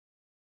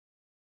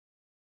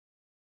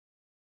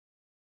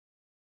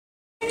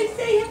Gonna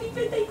say happy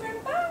birthday,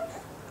 Grandpa?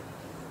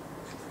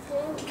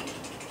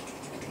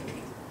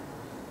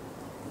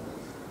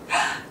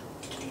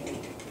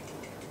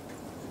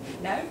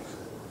 No?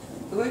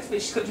 It works,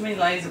 but she's got too many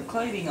layers of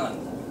clothing on.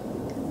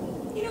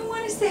 You don't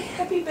want to say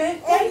happy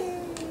birthday?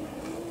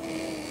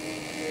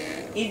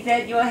 Is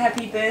that your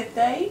happy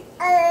birthday?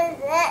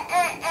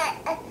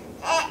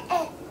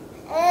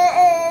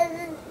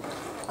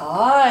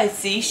 Ah,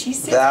 see, she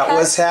said that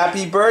was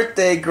happy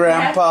birthday,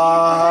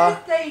 Grandpa.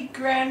 Happy birthday,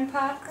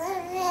 Grandpa.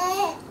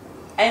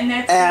 And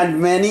that's...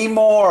 And many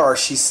more,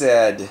 she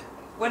said.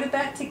 What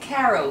about to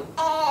Carol?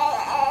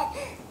 Oh,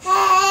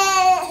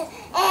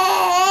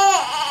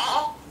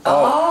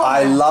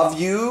 I love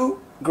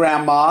you,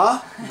 Grandma.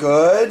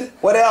 Good.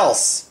 What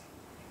else?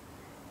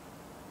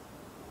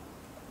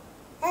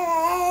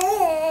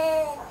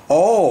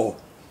 Oh.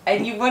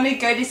 And you want to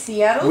go to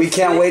Seattle? We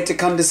can't wait to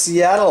come to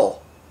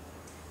Seattle.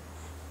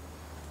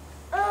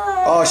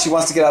 Oh, she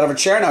wants to get out of her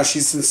chair now.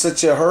 She's in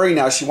such a hurry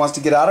now. She wants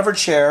to get out of her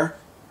chair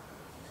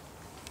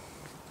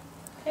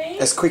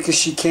as quick as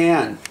she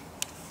can.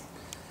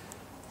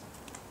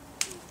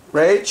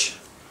 Rach?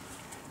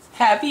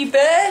 Happy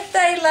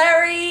birthday,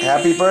 Larry!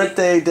 Happy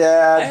birthday, I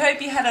Dad.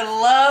 hope you had a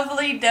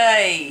lovely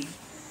day.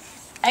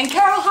 And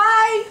Carol,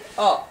 hi!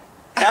 Oh.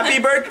 Happy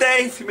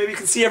birthday. Maybe you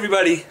can see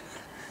everybody.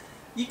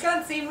 You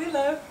can't see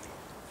Willow.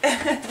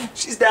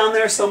 She's down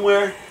there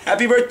somewhere.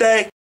 Happy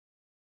birthday.